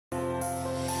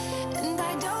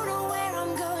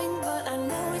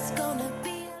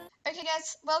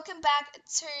guys, welcome back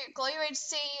to Glow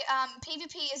UHC.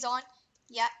 PvP is on.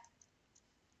 Yeah.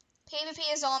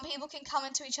 PvP is on. People can come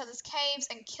into each other's caves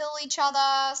and kill each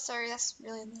other. So that's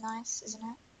really nice, isn't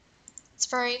it? It's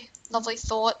very lovely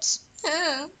thought.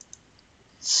 I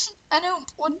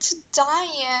don't want to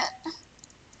die yet.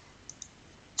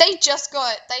 They just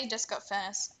got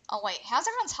furnace. Oh wait, how's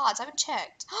everyone's hearts? I haven't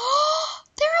checked.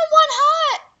 They're on one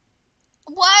heart.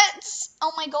 What?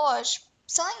 Oh my gosh.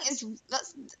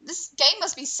 This game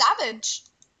must be savage.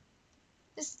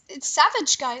 It's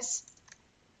savage, guys.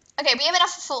 Okay, we have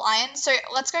enough for full iron, so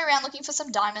let's go around looking for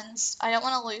some diamonds. I don't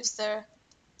want to lose the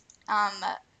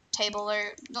table, or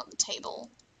not the table,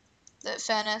 the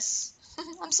furnace.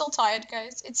 I'm still tired,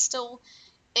 guys. It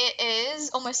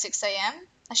is almost 6 a.m.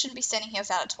 I shouldn't be standing here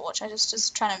without a torch. I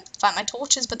just trying to find my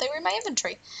torches, but they were in my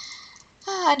inventory.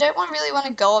 I don't really want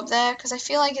to go up there because I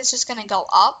feel like it's just going to go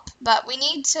up, but we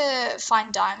need to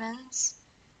find diamonds.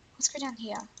 Let's go down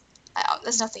here. Oh,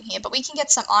 there's nothing here, but we can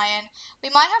get some iron. We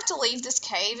might have to leave this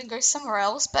cave and go somewhere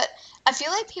else, but I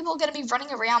feel like people are going to be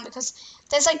running around because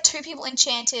there's like 2 people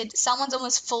enchanted. Someone's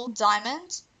almost full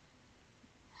diamond.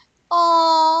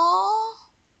 Oh,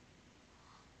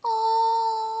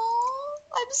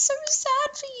 I'm so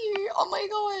sad for you. Oh my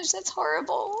gosh, that's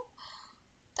horrible.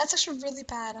 That's actually really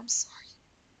bad. I'm sorry.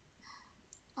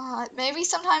 Maybe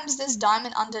sometimes there's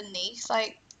diamond underneath,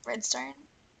 like redstone.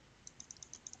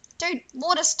 Dude,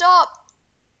 water, stop!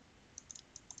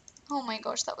 Oh my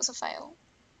gosh, that was a fail.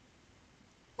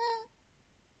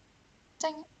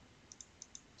 Dang it.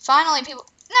 Finally, people.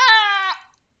 Nah!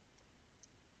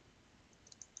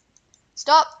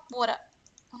 Stop, water.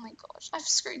 Oh my gosh, I've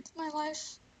screwed my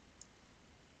life.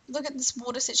 Look at this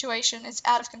water situation. It's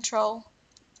out of control.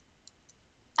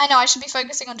 I know I should be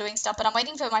focusing on doing stuff, but I'm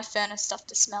waiting for my furnace stuff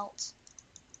to smelt.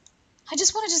 I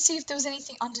just wanted to see if there was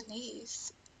anything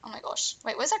underneath. Oh my gosh.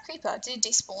 Wait, where's that creeper? Did it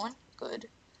despawn? Good.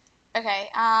 Okay,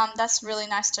 that's really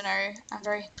nice to know. I'm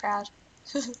very proud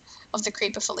of the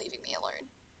creeper for leaving me alone.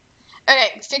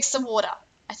 Okay, fix the water,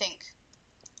 I think.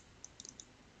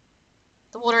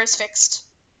 The water is fixed.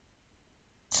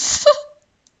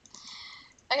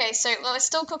 Okay, so we're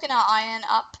still cooking our iron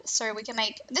up so we can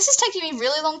make... This is taking me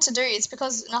really long to do. It's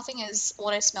because nothing is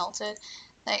auto-smelted.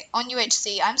 Like, on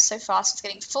UHC, I'm so fast with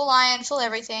getting full iron, full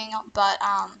everything, but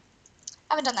I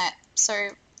haven't done that. So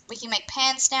we can make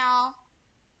pants now.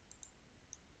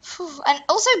 Whew. And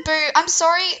also, Boo, I'm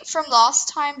sorry from last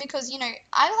time because, you know,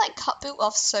 I, like, cut Boo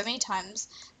off so many times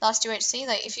last UHC.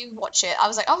 Like, if you watch it, I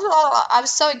was like, oh, I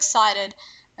was so excited.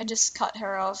 I just cut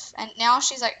her off. And now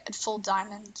she's, like, at full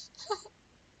diamond.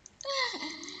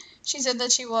 She said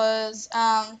that she was,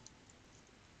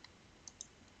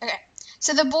 okay.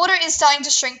 So the border is starting to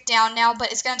shrink down now,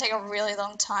 but it's going to take a really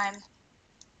long time.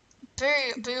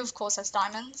 Boo, of course, has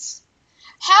diamonds.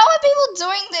 How are people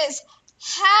doing this?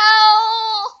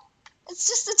 How? It's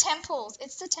just the temples.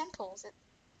 It's the temples.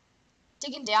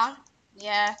 Digging down?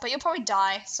 Yeah, but you'll probably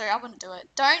die, so I wouldn't do it.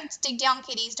 Don't dig down,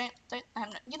 kitties. Don't,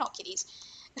 you're not kitties.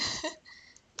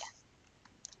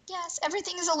 Yes,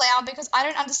 everything is allowed because I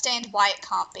don't understand why it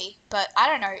can't be, but I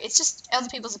don't know. It's just other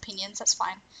people's opinions. That's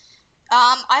fine.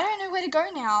 I don't know where to go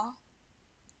now.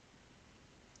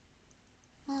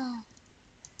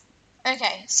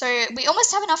 Okay, so we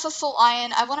almost have enough for full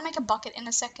iron. I want to make a bucket in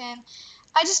a second.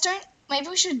 I just don't... Maybe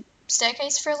we should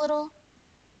staircase for a little.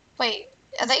 Wait,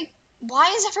 are they...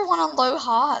 Why is everyone on low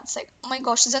hearts? Like, oh my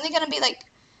gosh, there's only going to be, like,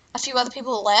 a few other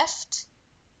people left.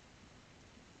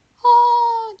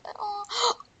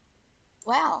 Oh.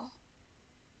 Wow.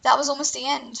 That was almost the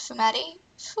end for Maddie.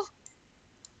 Whew.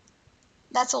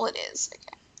 That's all it is.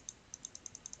 Okay.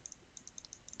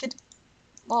 Good.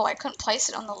 Whoa, I couldn't place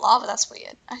it on the lava. That's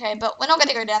weird. Okay, but we're not going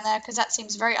to go down there because that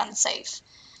seems very unsafe.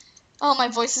 Oh, my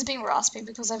voice is being raspy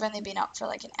because I've only been up for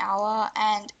like an hour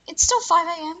and it's still 5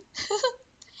 a.m.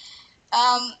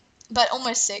 But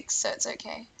almost 6, so it's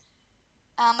okay.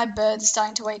 My bird's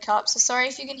starting to wake up, so sorry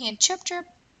if you can hear chirp, chirp.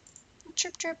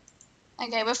 Chirp, chirp.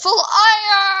 Okay, we're full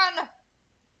iron!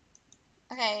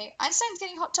 Okay, Einstein's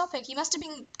getting hot topic. He must have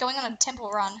been going on a temple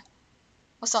run.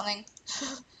 Or something.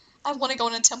 I want to go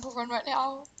on a temple run right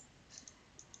now.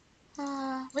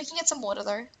 We can get some water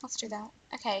though. Let's do that.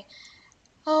 Okay.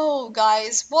 Oh,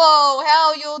 guys. Whoa,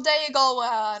 how your day going?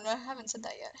 I haven't said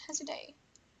that yet. How's your day?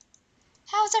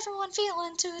 How's everyone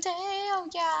feeling today? Oh,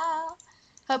 yeah.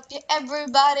 Hope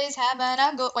everybody's having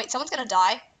a good... Wait, someone's gonna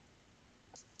die.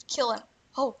 Kill him.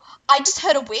 Oh, I just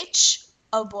heard a witch.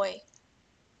 Oh, boy.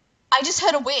 I just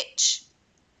heard a witch.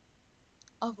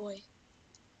 Oh, boy.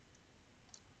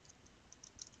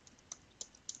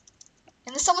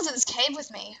 And there's someone's in this cave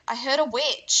with me. I heard a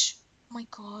witch. Oh, my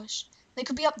gosh. They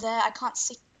could be up there. I can't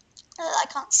see. I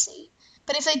can't see.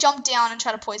 But if they jump down and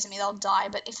try to poison me, they'll die.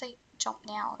 But if they jump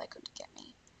now, they could get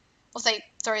me. Or if they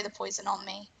throw the poison on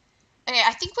me. Okay,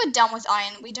 I think we're done with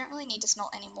iron. We don't really need to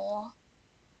smelt anymore.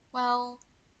 Well,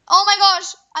 oh my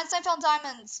gosh! Einstein found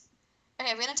diamonds!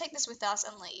 Okay, we're gonna take this with us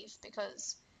and leave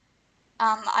because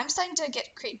I'm starting to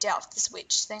get creeped out with this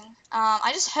witch thing.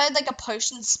 I just heard like a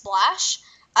potion splash.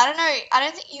 I don't know, I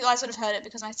don't think you guys would have heard it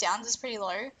because my sound is pretty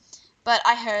low, but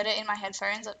I heard it in my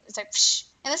headphones. It's like, psh.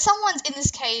 And then someone's in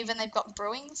this cave and they've got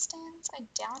brewing stands. I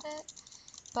doubt it,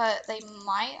 but they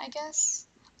might, I guess.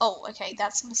 Oh, okay,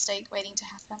 that's a mistake waiting to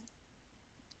happen.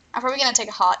 I'm probably gonna take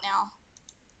a heart now.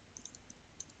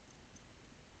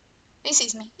 He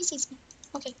sees me. He sees me.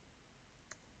 Okay.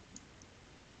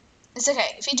 It's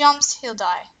okay. If he jumps, he'll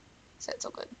die. So it's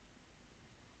all good.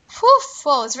 Whew.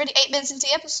 Whoa, it's already 8 minutes into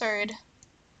the episode.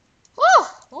 Woo!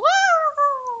 Woo!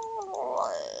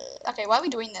 Okay, why are we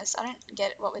doing this? I don't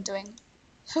get what we're doing.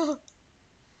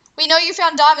 We know you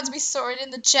found diamonds. We saw it in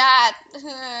the chat.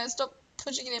 Stop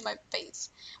pushing it in my face.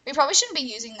 We probably shouldn't be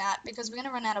using that because we're going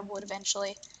to run out of wood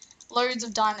eventually. Loads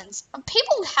of diamonds. Are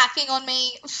people hacking on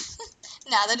me?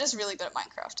 Nah, they're just really good at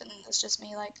Minecraft, and it's just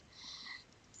me like,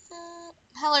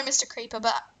 hello, Mr. Creeper,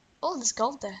 but, oh, there's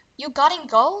gold there. You're guarding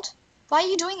gold? Why are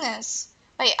you doing this?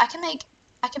 Wait, I can make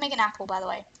an apple, by the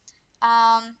way.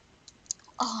 Oh,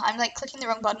 I'm like clicking the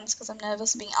wrong buttons because I'm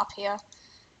nervous of being up here.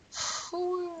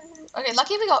 Okay,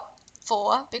 lucky we got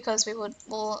 4 because we will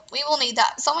need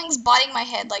that. Something's biting my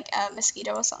head like a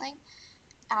mosquito or something.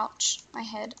 Ouch, my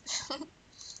head.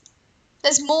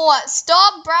 There's more.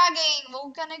 Stop bragging. We're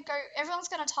gonna go. Everyone's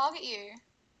gonna target you.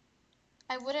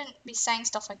 I wouldn't be saying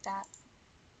stuff like that.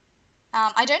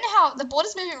 I don't know how the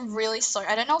border's moving really slow.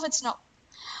 I don't know if it's not.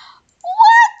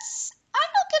 What?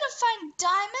 I'm not gonna find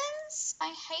diamonds.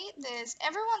 I hate this.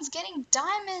 Everyone's getting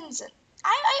diamonds.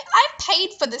 I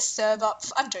paid for this server.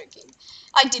 I'm joking.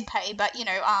 I did pay, but you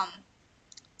know,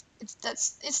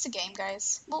 it's the game,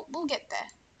 guys. We'll get there.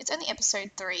 It's only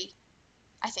episode 3,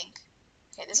 I think.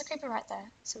 Okay, there's a creeper right there.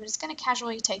 So we're just gonna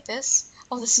casually take this.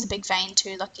 Oh, this is a big vein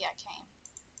too. Lucky I came.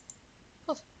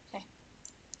 Ooh, okay.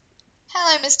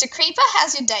 Hello, Mr. Creeper.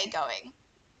 How's your day going?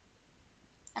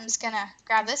 I'm just gonna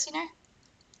grab this, you know.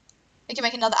 We can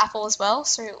make another apple as well.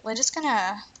 So we're just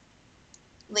gonna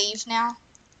leave now.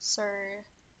 So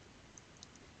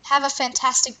have a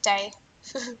fantastic day.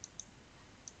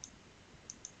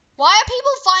 Why are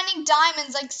people finding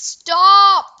diamonds? Like,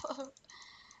 stop!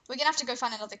 We're gonna have to go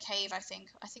find another cave, I think.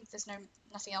 I think there's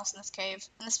nothing else in this cave.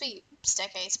 Unless we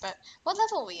staircase, but what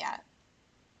level are we at?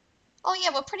 Oh yeah,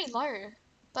 we're pretty low.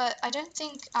 But I don't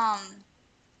think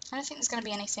there's gonna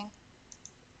be anything.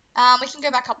 We can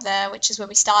go back up there, which is where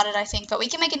we started, I think. But we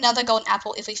can make another golden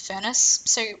apple if we furnace.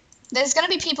 So there's gonna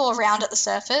be people around at the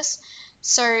surface.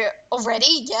 So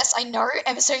already, yes, I know.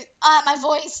 My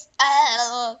voice.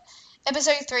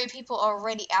 Episode 3, people are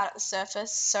already out at the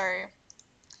surface. So.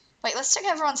 Wait, let's check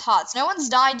everyone's hearts. No one's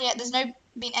died yet. There's been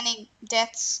any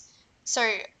deaths. So,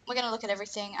 we're going to look at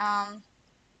everything.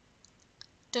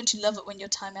 Don't you love it when you're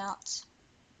time out?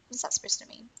 What's that supposed to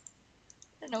mean?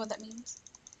 I don't know what that means.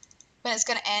 When it's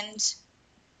going to end.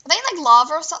 Are they in, like,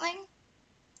 lava or something?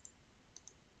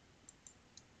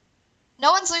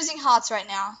 No one's losing hearts right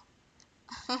now.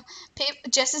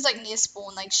 Jess is, like, near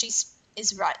spawn. Like, she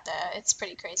is right there. It's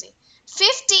pretty crazy.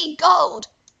 50 gold!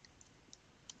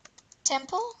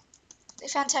 Temple? They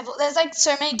found temple. There's like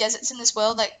so many deserts in this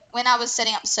world. Like when I was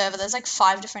setting up server, there's like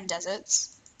 5 different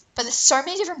deserts. But there's so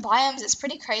many different biomes. It's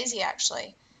pretty crazy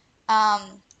actually.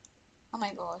 Oh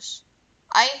my gosh.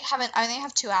 I only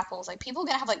have 2 apples. Like people are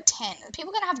gonna have like 10. People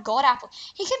are gonna have god apple.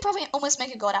 He can probably almost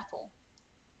make a god apple.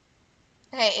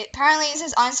 Okay. Apparently it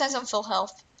says Einstein's on full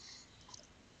health.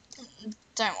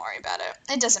 Don't worry about it.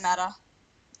 It doesn't matter.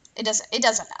 It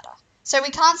doesn't matter. So we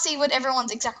can't see what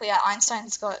everyone's exactly at.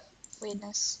 Einstein's got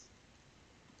weirdness.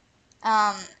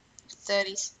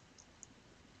 30,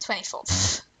 24.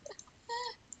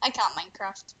 I can't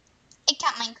Minecraft.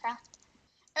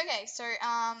 Okay, so,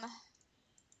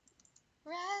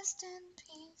 rest in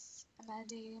peace,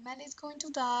 Maddie. Maddie's going to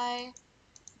die.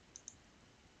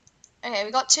 Okay,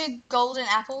 we got 2 golden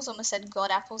apples. Almost said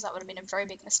god apples. That would have been a very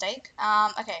big mistake.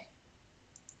 Okay.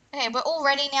 Okay, we're all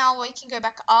ready now. We can go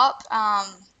back up.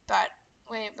 But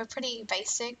we're pretty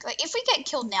basic. Like, if we get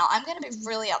killed now, I'm going to be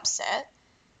really upset.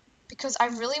 Because I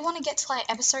really want to get to, like,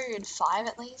 episode 5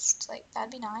 at least. Like, that'd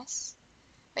be nice.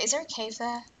 Wait, is there a cave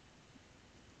there?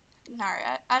 No,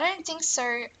 I don't think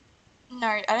so. No,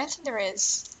 I don't think there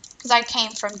is. Because I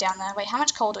came from down there. Wait, how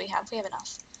much coal do we have? We have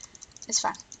enough. It's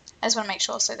fine. I just want to make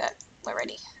sure so that we're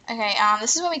ready. Okay,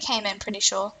 this is where we came in, pretty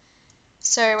sure.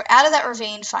 So, we're out of that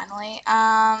ravine, finally.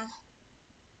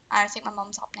 I don't think my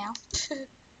mom's up now.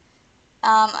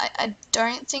 I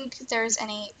don't think there's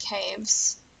any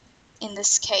caves in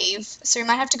this cave, so we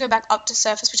might have to go back up to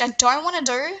surface, which I don't want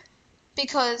to do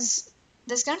because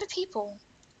there's going to be people.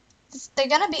 They're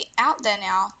going to be out there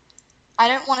now. I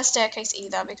don't want a staircase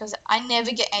either because I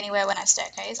never get anywhere when I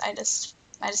staircase. I just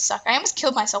suck. I almost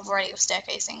killed myself already with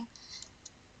staircasing.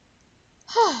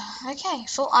 Okay,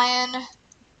 full iron,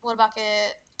 water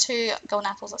bucket, 2 golden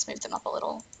apples. Let's move them up a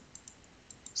little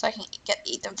so I can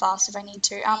eat them fast if I need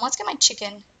to. Let's get my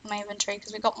chicken in my inventory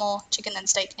because we've got more chicken than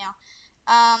steak now.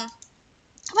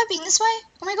 Have I been this way?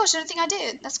 Oh my gosh, I don't think I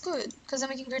did. That's good because then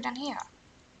we can go down here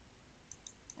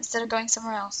instead of going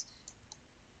somewhere else.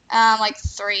 Like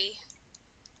 3.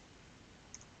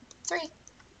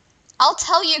 I'll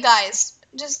tell you guys.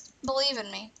 Just believe in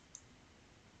me.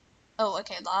 Oh,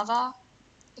 okay, lava.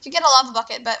 You could get a lava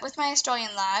bucket, but with my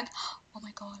Australian lag... Oh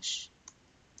my gosh.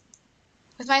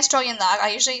 With my Australian lag, I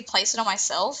usually place it on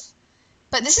myself.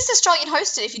 But this is Australian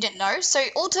hosted, if you didn't know. So,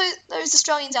 all those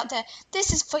Australians out there,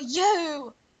 this is for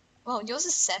you! Well, yours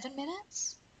is 7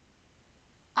 minutes?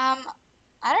 I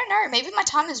don't know. Maybe my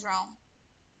time is wrong.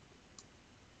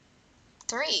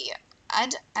 3. I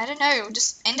don't know.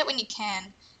 Just end it when you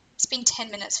can. It's been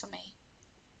 10 minutes for me.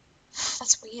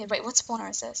 That's weird. Wait, what spawner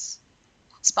is this?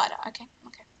 Spider. Okay.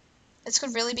 This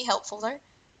could really be helpful, though.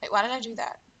 Wait, why did I do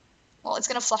that? Well, it's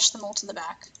going to flush them all to the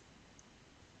back.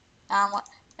 What?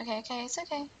 Okay, it's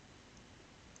okay.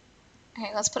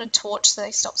 Okay, let's put a torch so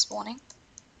they stop spawning.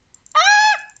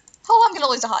 Ah! Oh, I'm going to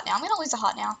lose a heart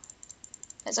now.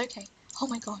 It's okay. Oh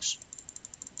my gosh.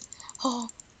 Oh.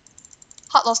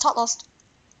 Heart lost.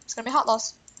 It's going to be heart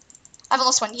loss. I haven't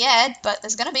lost one yet, but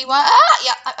there's going to be one. Ah!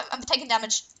 Yeah, I'm taking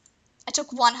damage. I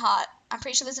took 1 heart. I'm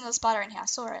pretty sure there's another spider in here. I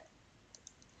saw it.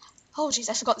 Oh, jeez,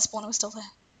 I forgot the spawner was still there.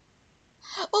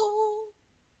 Oh!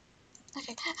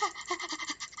 Okay.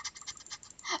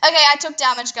 Okay, I took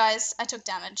damage, guys.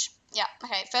 Yeah,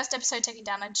 okay, first episode taking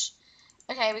damage.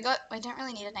 Okay, we don't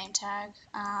really need a name tag.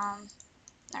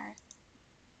 No.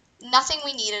 Nothing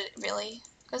we needed, really.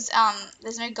 Because,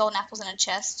 there's no golden apples in a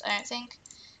chest, I don't think.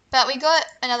 But we got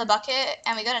another bucket,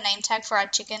 and we got a name tag for our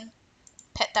chicken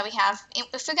pet that we have.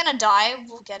 If we're gonna die,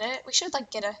 we'll get it. We should, like,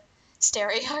 get a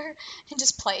stereo and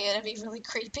just play it and be really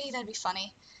creepy. That'd be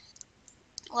funny.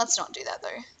 Let's not do that,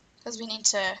 though. Because we need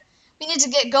to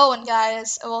get going,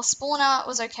 guys. Well, spawner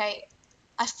was okay.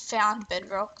 I found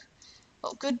bedrock.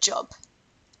 Well, good job.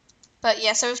 But,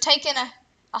 yeah, so we've taken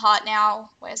a heart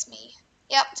now. Where's me?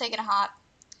 Yep, taken a heart.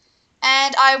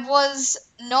 And I was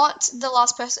not the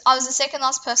last person. I was the second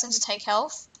last person to take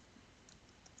health.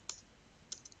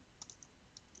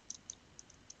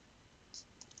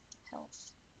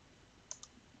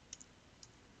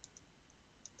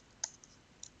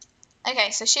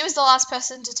 Okay, so she was the last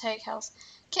person to take health.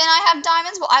 Can I have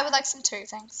diamonds? Well, I would like some too,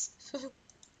 thanks.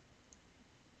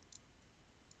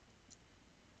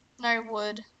 No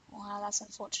wood. Wow, that's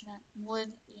unfortunate.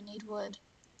 Wood, you need wood.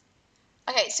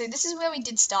 Okay, so this is where we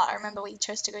did start. I remember we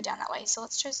chose to go down that way, so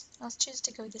let's choose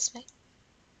to go this way.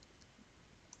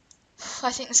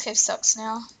 I think this cave sucks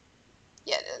now.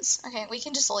 Yeah, it is. Okay, we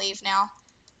can just leave now.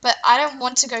 But I don't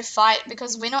want to go fight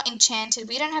because we're not enchanted.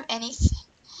 We don't have anything.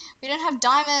 We don't have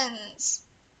diamonds.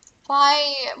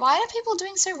 Why are people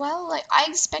doing so well? Like, I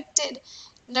expected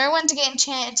no one to get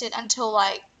enchanted until,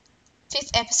 like, 5th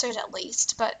episode at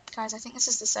least. But, guys, I think this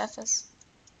is the surface.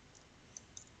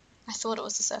 I thought it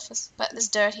was the surface. But there's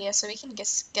dirt here, so we can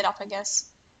just get up, I guess.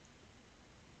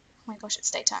 Oh my gosh, it's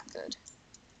daytime. Good.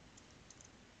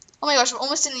 Oh my gosh, we're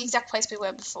almost in the exact place we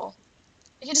were before.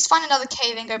 We can just find another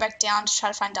cave and go back down to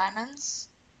try to find diamonds.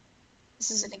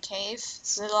 This isn't a cave.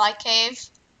 This is a light cave.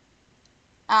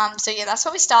 So yeah, that's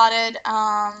where we started.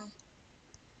 I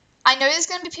know there's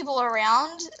going to be people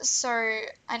around, so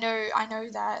I know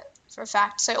that for a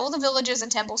fact. So all the villages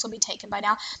and temples will be taken by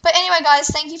now. But anyway, guys,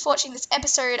 thank you for watching this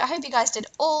episode. I hope you guys did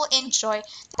all enjoy.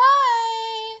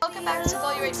 Bye! Welcome back to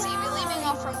UHC. We're leaving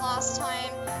off from last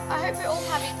time. I hope you're all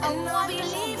having a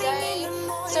wonderful day.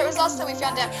 So it was last time we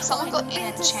found out someone got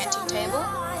an enchanting table.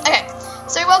 Okay.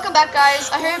 So welcome back, guys.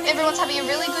 I hope everyone's having a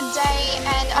really good day,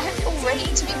 and I hope you're all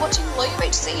ready to be watching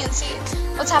UHC and see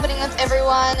what's happening with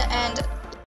everyone, and